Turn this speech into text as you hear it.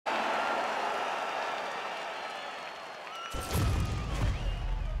All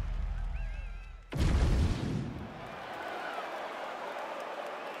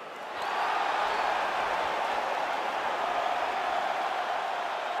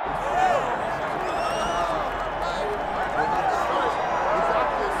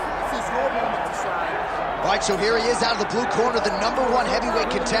right, so here he is out of the blue corner, the #1 heavyweight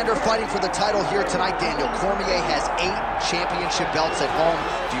contender fighting for the title here tonight. Daniel Cormier has 8 championship belts at home.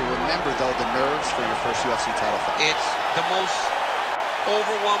 Do you remember, though, the nerves for your first UFC title fight? It's the most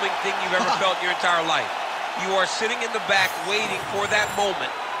overwhelming thing you've ever felt in your entire life. You are sitting in the back waiting for that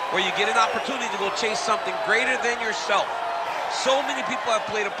moment where you get an opportunity to go chase something greater than yourself. So many people have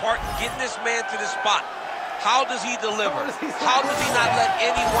played a part in getting this man to this spot. How does he deliver? How does he not let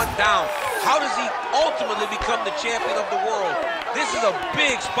anyone down? How does he ultimately become the champion of the world? This is a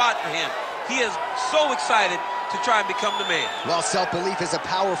big spot for him. He is so excited to try and become the man. Well, self-belief is a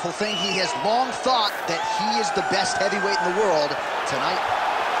powerful thing. He has long thought that he is the best heavyweight in the world. Tonight,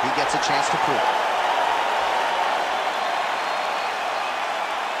 he gets a chance to prove it.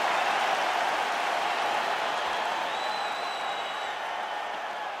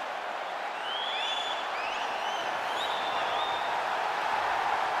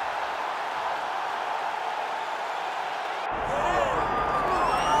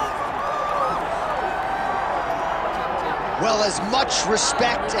 Well, as much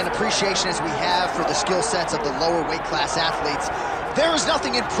respect and appreciation as we have for the skill sets of the lower weight class athletes, there is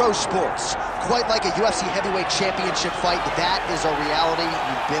nothing in pro sports quite like a UFC heavyweight championship fight. That is a reality.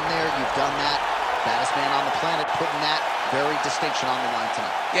 You've been there, you've done that. Baddest man on the planet putting that very distinction on the line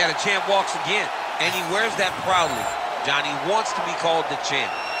tonight. Yeah, the champ walks again, and he wears that proudly. Johnny wants to be called the champ.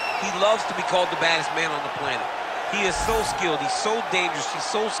 He loves to be called the baddest man on the planet. He is so skilled, he's so dangerous, he's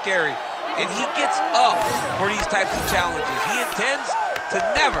so scary. And he gets up for these types of challenges. He intends to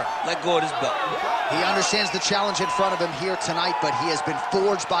never let go of his belt. He understands the challenge in front of him here tonight, but he has been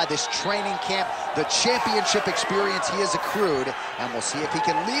forged by this training camp, the championship experience he has accrued, and we'll see if he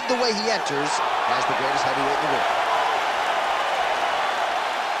can lead the way he enters as the greatest heavyweight in the world.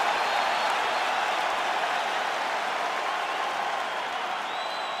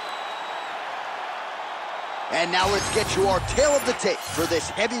 And now let's get you our tale of the tape for this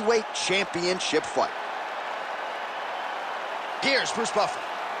heavyweight championship fight. Here's Bruce Buffer.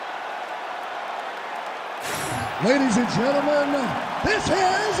 Ladies and gentlemen, this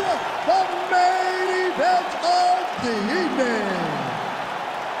is the main event of the evening.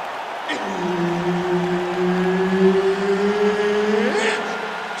 It's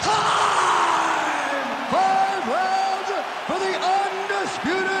time! 5 rounds for the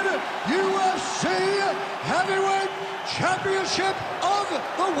undisputed UFC Heavyweight Championship of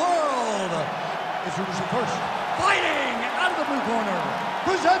the world. Introducing first, fighting out of the blue corner,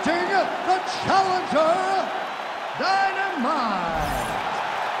 presenting the challenger, Dynamite.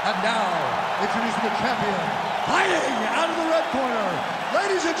 And now, introducing the champion, fighting out of the red corner,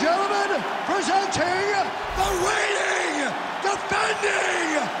 ladies and gentlemen, presenting the reigning,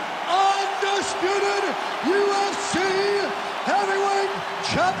 defending, undisputed UFC Heavyweight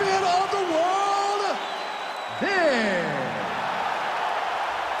Champion of the world,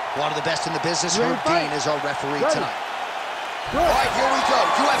 one of the best in the business, Herb Dean, is our referee tonight. All right, here we go.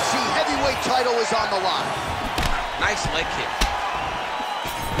 UFC heavyweight title is on the line. Nice leg kick.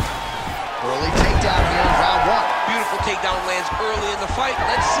 Early takedown here in round 1. Beautiful takedown lands early in the fight.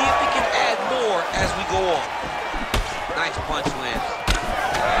 Let's see if we can add more as we go on. Nice punch lands.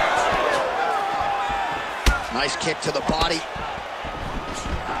 Nice kick to the body.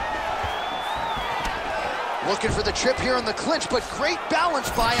 Looking for the trip here in the clinch, but great balance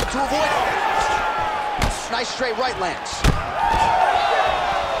by him to avoid it. Nice straight right lands.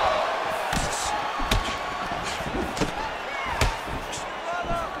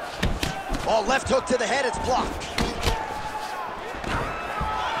 Oh, left hook to the head, it's blocked.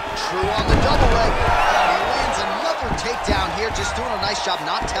 True on the double leg. And he lands another takedown here, just doing a nice job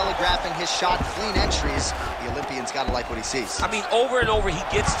not telegraphing his shot, clean entries. The Olympian's got to like what he sees. I mean, over and over, he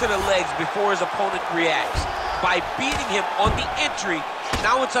gets to the legs before his opponent reacts. By beating him on the entry,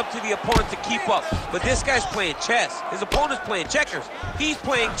 now it's up to the opponent to keep up. But this guy's playing chess. His opponent's playing checkers. He's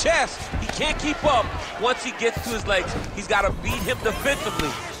playing chess. He can't keep up. Once he gets to his legs, he's got to beat him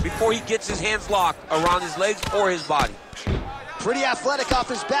defensively before he gets his hands locked around his legs or his body. Pretty athletic off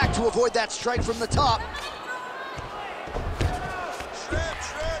his back to avoid that strike from the top.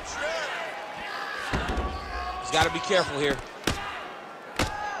 He's got to be careful here.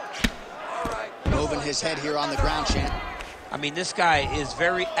 Moving his head here on the ground, champ. I mean, this guy is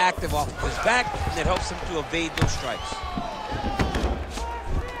very active off of his back, and it helps him to evade those strikes.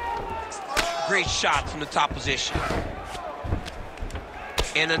 Great shot from the top position.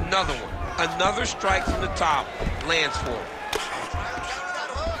 And another one. Another strike from the top lands for him.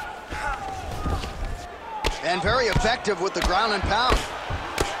 And very effective with the ground and pound.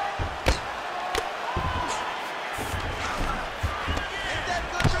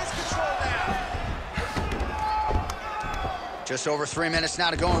 Just over 3 minutes now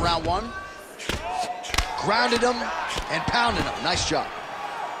to go in round one. Grounded him and pounded him. Nice job.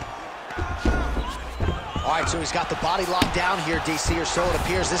 All right, so he's got the body locked down here, DC, or so it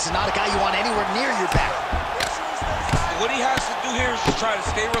appears. This is not a guy you want anywhere near your back. What he has to do here is to try to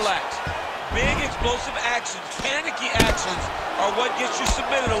stay relaxed. Big, explosive actions, panicky actions are what gets you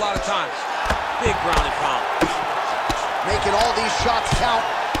submitted a lot of times. Big ground and pound. Making all these shots count.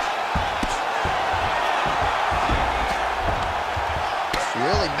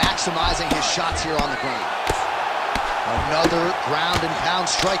 Really maximizing his shots here on the ground. Another ground and pound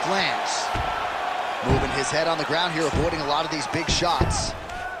strike lands. Moving his head on the ground here, avoiding a lot of these big shots.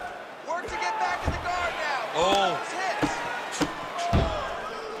 Work to get back in the guard now. Oh.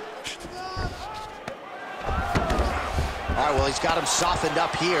 All right, well, he's got him softened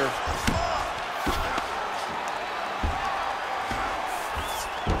up here.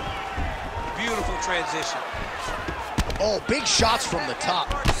 Beautiful transition. Oh, big shots from the top.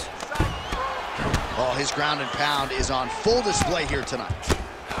 Oh, his ground and pound is on full display here tonight.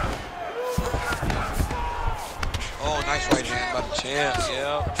 Oh, nice right hand by the champ,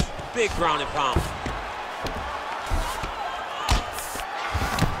 yeah. Big ground and pound.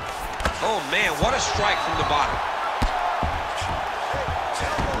 Oh, man, what a strike from the bottom.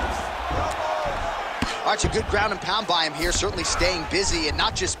 All right, a good ground and pound by him here, certainly staying busy, and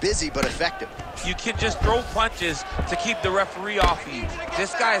not just busy, but effective. You can just throw punches to keep the referee off of you.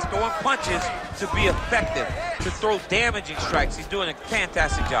 This guy is throwing punches to be effective, to throw damaging strikes. He's doing a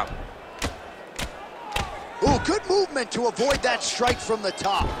fantastic job. Ooh, good movement to avoid that strike from the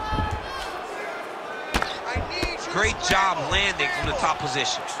top. Great job landing from the top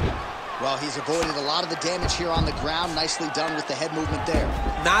position. Well, he's avoided a lot of the damage here on the ground. Nicely done with the head movement there.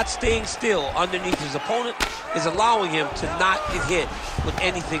 Not staying still underneath his opponent is allowing him to not get hit with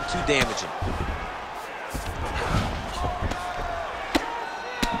anything too damaging.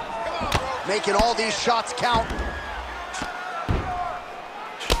 Making all these shots count.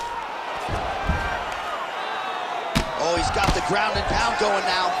 Oh, he's got the ground and pound going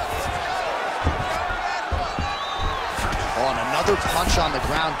now. Oh, and another punch on the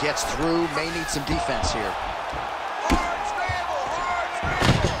ground gets through. May need some defense here.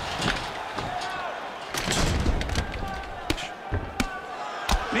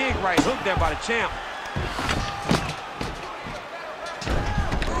 Big right hook there by the champ.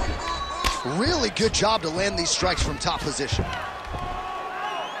 Really good job to land these strikes from top position.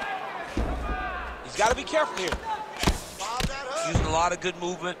 He's got to be careful here. Using a lot of good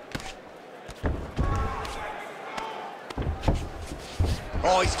movement.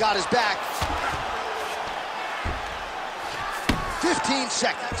 Oh, he's got his back. 15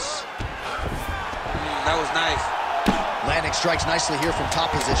 seconds. That was nice. Landing strikes nicely here from top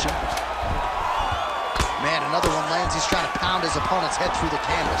position. Man, another one lands. He's trying to pound his opponent's head through the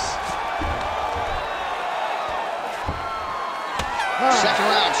canvas. Second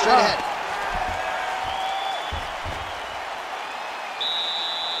round, straight ahead.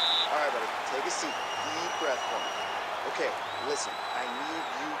 All right, buddy, take a seat. Deep breath for me. Okay, listen, I need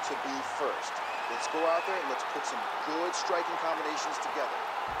you to be first. Let's go out there and let's put some good striking combinations together.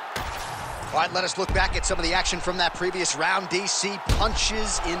 All right, let us look back at some of the action from that previous round. DC,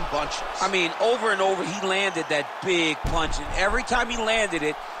 punches in bunches. I mean, over and over, he landed that big punch, and every time he landed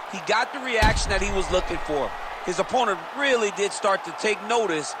it, he got the reaction that he was looking for. His opponent really did start to take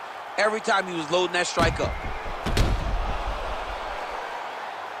notice every time he was loading that strike up.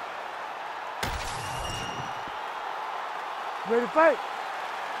 Ready to fight?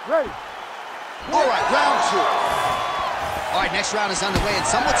 Ready. All right, round two. All right, next round is underway, and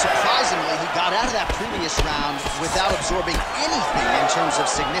somewhat surprisingly, he got out of that previous round without absorbing anything in terms of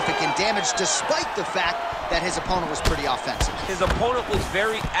significant damage, despite the fact that his opponent was pretty offensive. His opponent was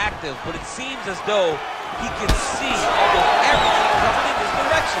very active, but it seems as though he can see almost everything coming in his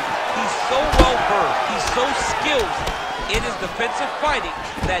direction. He's so well versed, he's so skilled in his defensive fighting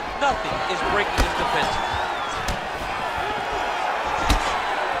that nothing is breaking his defensive.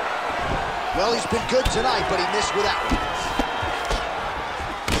 Well, he's been good tonight, but he missed with that one.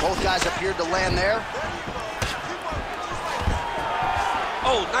 Both guys appeared to land there.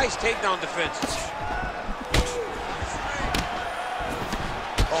 Oh, nice takedown defense.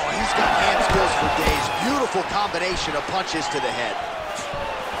 Oh, he's got hand skills for days. Beautiful combination of punches to the head.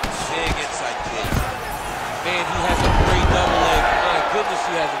 Big inside kick. Man, he has a great double leg. My goodness, he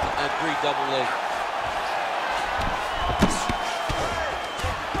as an agreed double leg.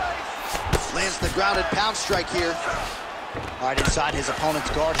 Lands the grounded pound strike here. All right, inside his opponent's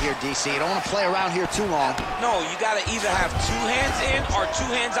guard here, DC. You don't want to play around here too long. No, you got to either have 2 hands in or 2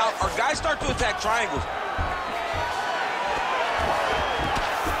 hands out, or guys start to attack triangles.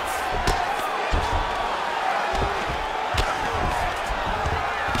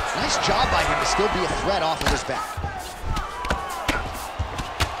 Nice job by him to still be a threat off of his back.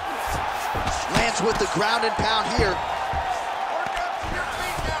 Lands with the ground and pound here.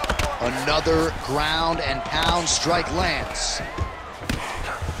 Another ground and pound strike lands.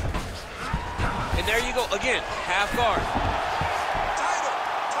 And there you go, again, half guard.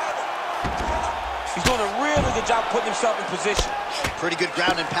 He's doing a really good job putting himself in position. Pretty good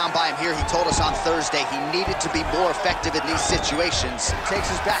ground and pound by him here. He told us on Thursday he needed to be more effective in these situations. Takes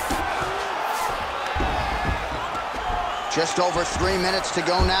his back. Just over 3 minutes to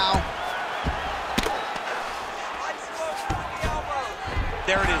go now.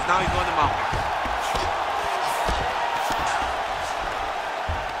 There it is, now he's going to mount.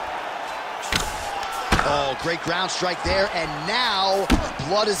 Oh, great ground strike there, and now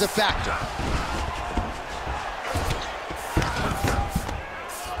blood is a factor.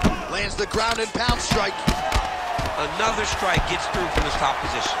 Lands the ground and pound strike. Another strike gets through from his top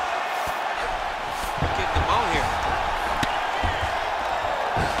position. Getting him out here.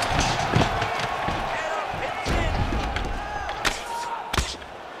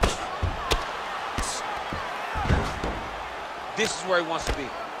 This is where he wants to be.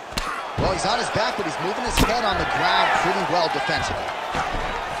 Well, he's on his back, but he's moving his head on the ground pretty well defensively.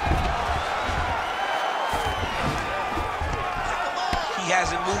 He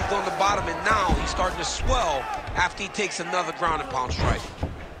hasn't moved on the bottom, and now he's starting to swell after he takes another ground and pound strike.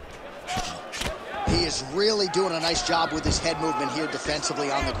 He is really doing a nice job with his head movement here defensively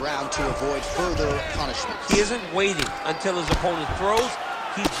on the ground to avoid further punishment. He isn't waiting until his opponent throws.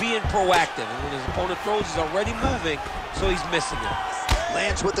 He's being proactive, and when his opponent throws, he's already moving, so he's missing it.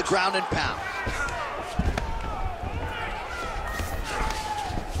 Lands with the ground and pound.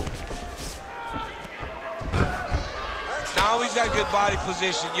 Now he's got good body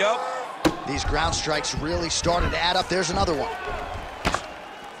position, yup. These ground strikes really started to add up. There's another one.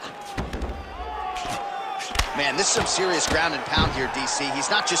 Man, this is some serious ground and pound here, DC.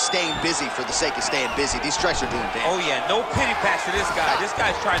 He's not just staying busy for the sake of staying busy. These strikes are doing damage. Oh, yeah, no pity patch for this guy. This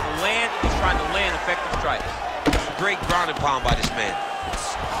guy's trying to land. He's trying to land effective strikes. Great ground and pound by this man.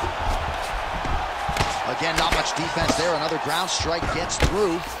 Again, not much defense there. Another ground strike gets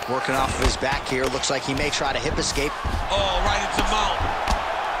through. Working off of his back here. Looks like he may try to hip escape. Oh, right into mount.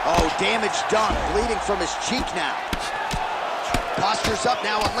 Oh, damage done. Bleeding from his cheek now. Postures up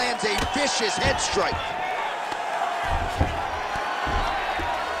now and lands a vicious head strike.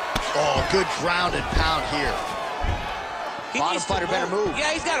 Oh, good ground and pound here. Bottom fighter better move.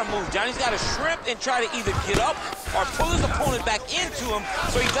 Yeah, he's got to move, John. He's got to shrimp and try to either get up or pull his opponent back into him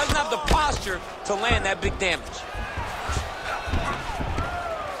so he doesn't have the posture to land that big damage.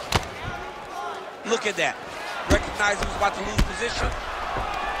 Look at that. Recognize he was about to lose position.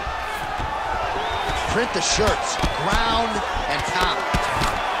 Print the shirts. Ground and pound.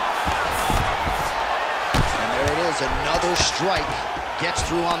 And there it is. Another strike gets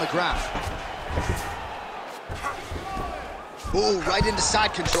through on the ground. Ooh, right into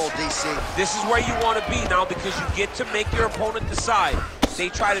side control, DC. This is where you want to be now because you get to make your opponent decide. If they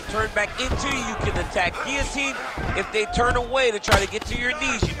try to turn back into you, you can attack guillotine. If they turn away to try to get to your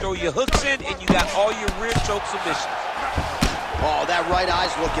knees, you throw your hooks in and you got all your rear choke submissions. Oh, that right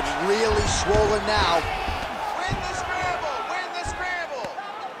eye's looking really swollen now. Win the scramble! Win the scramble!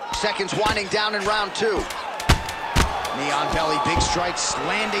 Seconds winding down in round 2. Knee on belly, big strikes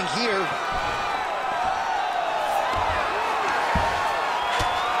landing here.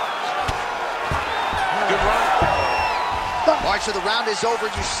 Good run. All right, so the round is over.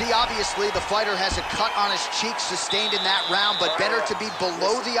 You see, obviously, the fighter has a cut on his cheek sustained in that round, but better to be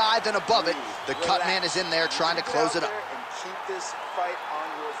below the eye than above it. The cut man is in there trying to close it up. And keep this fight on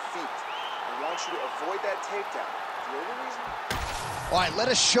your feet. I want you to avoid that takedown. The only reason... All right, let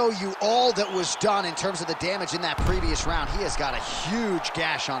us show you all that was done in terms of the damage in that previous round. He has got a huge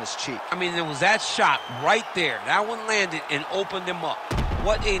gash on his cheek. I mean, there was that shot right there. That one landed and opened him up.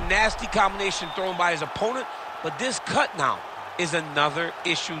 What a nasty combination thrown by his opponent. But this cut now is another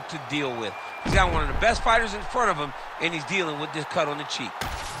issue to deal with. He's got one of the best fighters in front of him, and he's dealing with this cut on the cheek.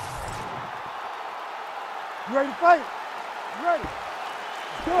 You ready to fight? You ready?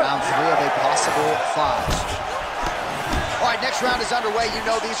 Let's do it. Round 3 of a possible 5. All right, next round is underway. You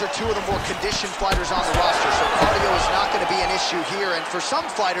know these are two of the more conditioned fighters on the roster, so cardio is not going to be an issue here. And for some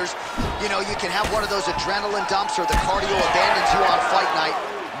fighters, you know, you can have one of those adrenaline dumps or the cardio abandons you on fight night.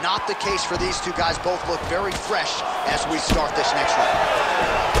 Not the case for these two guys. Both look very fresh as we start this next round.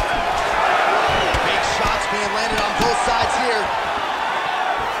 Big shots being landed on both sides here.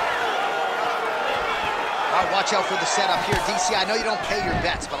 All right, watch out for the setup here. DC, I know you don't pay your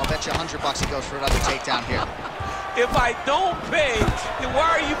bets, but I'll bet you $100 he goes for another takedown here. If I don't pay, then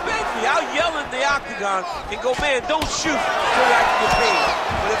why are you betting me? I'll yell in the octagon and go, man, don't shoot so that I can get paid.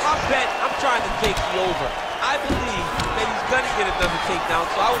 But if I'm betting, I'm trying to take the over. I believe that he's going to get another takedown,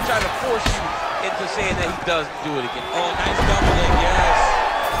 so I would try to force you into saying that he doesn't do it again. Oh, nice double leg, yes.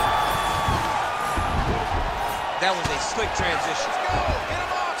 That was a slick transition.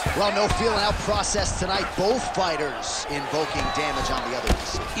 Well, no feeling-out process tonight. Both fighters invoking damage on the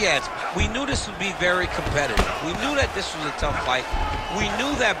others. Yes, we knew this would be very competitive. We knew that this was a tough fight. We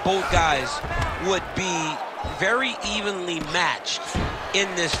knew that both guys would be very evenly matched in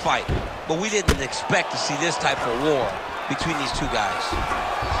this fight. But we didn't expect to see this type of war between these two guys.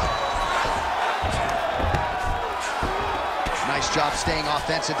 Nice job staying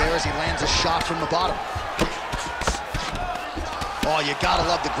offensive there as he lands a shot from the bottom. Oh, you gotta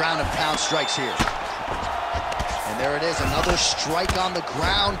love the ground and pound strikes here. And there it is, another strike on the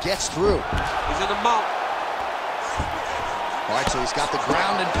ground, gets through. He's in the mount. All right, so he's got the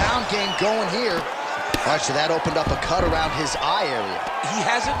ground and pound game going here. All right, so that opened up a cut around his eye area. He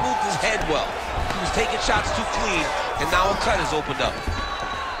hasn't moved his head well. He was taking shots too clean, and now a cut has opened up.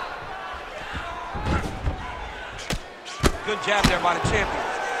 Good jab there by the champion.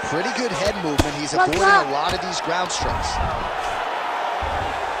 Pretty good head movement. He's avoiding a lot of these ground strikes.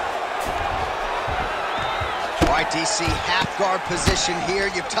 All right, DC, half guard position here.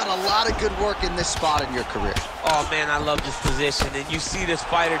 You've done a lot of good work in this spot in your career. Oh, man, I love this position, and you see this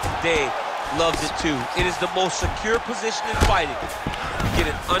fighter today loves it too. It is the most secure position in fighting. You get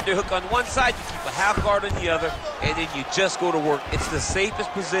an underhook on one side, you keep a half guard on the other, and then you just go to work. It's the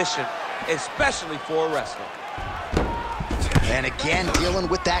safest position, especially for a wrestler. And again, dealing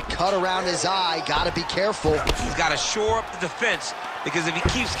with that cut around his eye. Gotta be careful. He's got to shore up the defense, because if he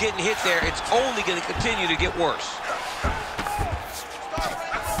keeps getting hit there, it's only going to continue to get worse.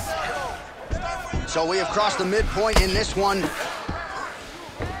 So we have crossed the midpoint in this one.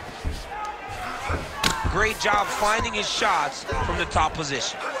 Great job finding his shots from the top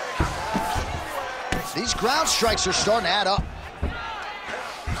position. These ground strikes are starting to add up.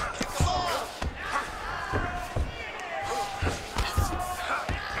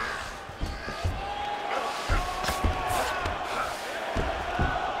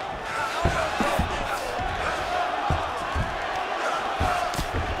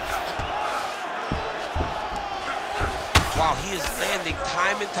 Wow, he is landing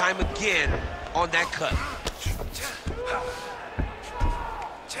time and time again on that cut.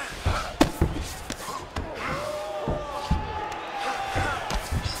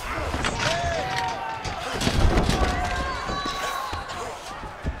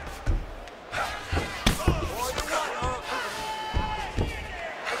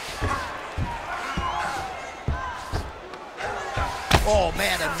 Oh,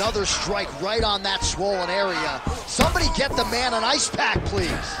 man, another strike right on that swollen area. Somebody get the man an ice pack, please.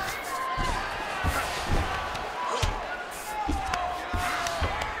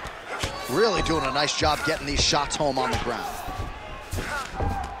 Really doing a nice job getting these shots home on the ground.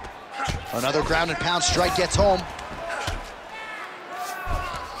 Another ground and pound strike gets home.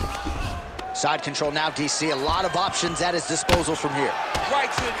 Side control now, DC. A lot of options at his disposal from here.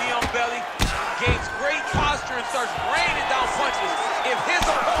 Right to the knee on belly. Gains great posture and starts raining down punches. If his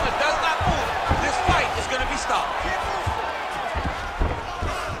opponent does not move, this fight is going to be stopped.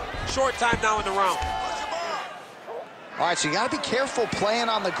 Short time now in the round. All right, so you got to be careful playing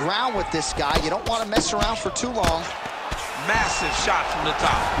on the ground with this guy. You don't want to mess around for too long. Massive shot from the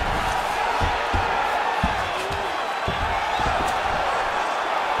top.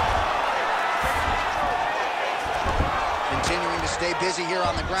 Continuing to stay busy here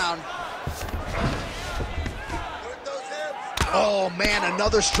on the ground. Oh, man,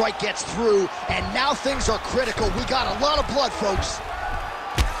 another strike gets through, and now things are critical. We got a lot of blood, folks.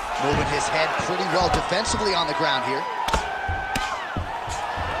 Moving his head pretty well defensively on the ground here.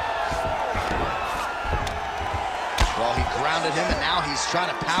 Well, he grounded him, and now he's trying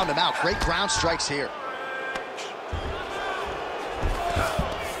to pound him out. Great ground strikes here.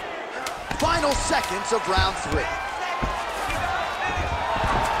 Final seconds of round 3.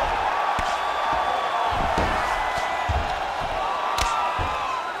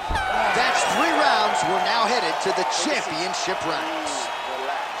 That's 3 rounds as we're now headed to the championship rounds.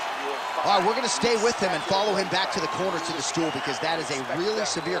 All right, we're going to stay with him and follow him back to the corner to the stool because that is a really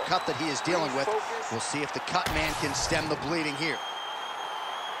severe cut that he is dealing with. We'll see if the cut man can stem the bleeding here.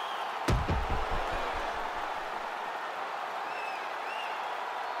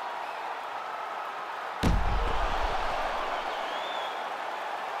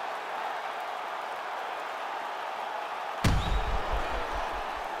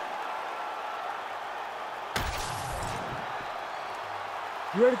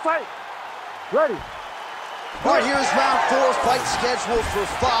 You ready to fight? Ready. All right, here's round 4, fight scheduled for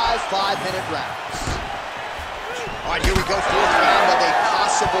 5 5-minute rounds. All right, here we go, 4th round of a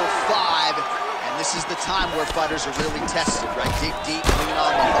possible 5. And this is the time where fighters are really tested, right? Dig deep, lean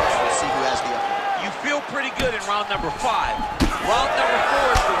on the heart, and see who has the upper hand. You feel pretty good in round number 5. Round number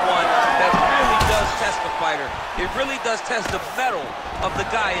 4 is the one that really does test the fighter. It really does test the mettle of the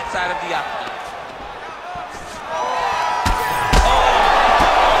guy inside of the octagon.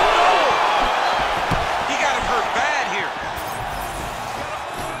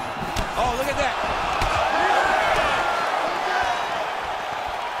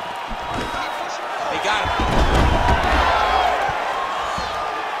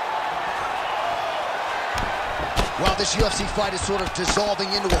 Well, this UFC fight is sort of dissolving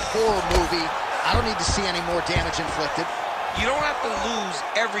into a horror movie. I don't need to see any more damage inflicted. You don't have to lose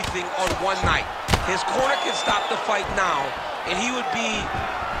everything on one night. His corner can stop the fight now, and he would be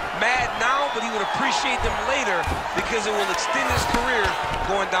mad now, but he would appreciate them later because it will extend his career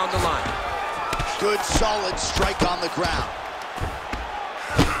going down the line. Good, solid strike on the ground.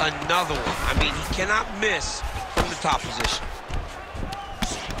 Another one. I mean, he cannot miss from the top position.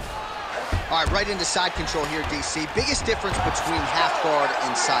 All right, right into side control here, DC. Biggest difference between half guard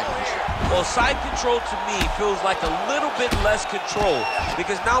and side control? Well, side control to me feels like a little bit less control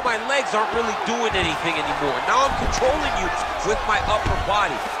because now my legs aren't really doing anything anymore. Now I'm controlling you with my upper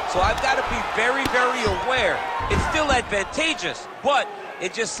body. So I've got to be very, very aware. It's still advantageous, but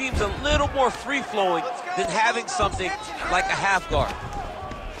it just seems a little more free-flowing than having something like a half guard.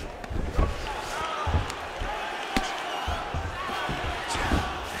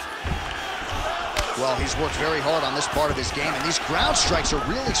 Well, he's worked very hard on this part of his game, and these ground strikes are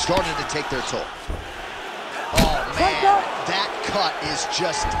really starting to take their toll. Oh, man, that cut is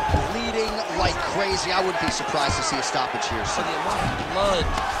just bleeding like crazy. I wouldn't be surprised to see a stoppage here. So the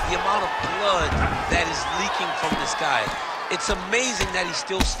amount of blood that is leaking from this guy, it's amazing that he's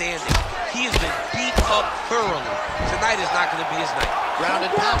still standing. He has been beat up thoroughly. Tonight is not going to be his night. Ground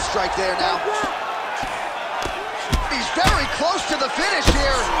and pound strike there now. He's very close to the finish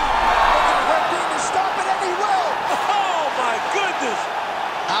here. Stop it, and he will. Oh, my goodness.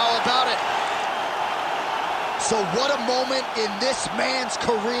 How about it? So what a moment in this man's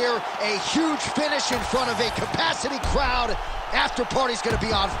career. A huge finish in front of a capacity crowd. After party's going to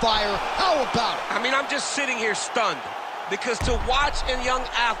be on fire. How about it? I mean, I'm just sitting here stunned because to watch a young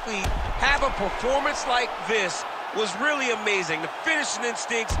athlete have a performance like this was really amazing. The finishing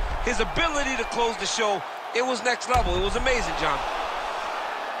instincts, his ability to close the show, it was next level. It was amazing, John.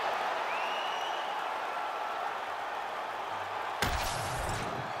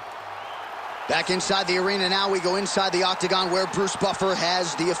 Back inside the arena now, we go inside the octagon where Bruce Buffer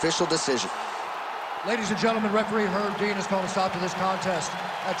has the official decision. Ladies and gentlemen, referee Herb Dean has called a stop to this contest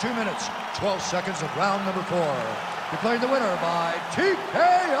at 2 minutes, 12 seconds of round number 4. Declaring the winner by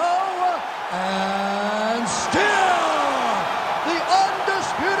TKO and still the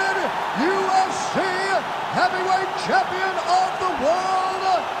undisputed UFC heavyweight champion of the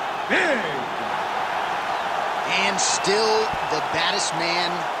world, Big. And still the baddest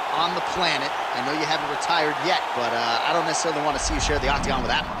man on the planet. I know you haven't retired yet, but I don't necessarily want to see you share the octagon with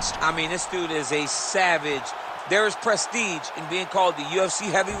that monster. I mean, this dude is a savage. There is prestige in being called the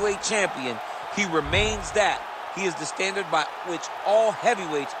UFC heavyweight champion. He remains that. He is the standard by which all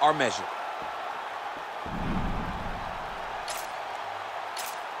heavyweights are measured.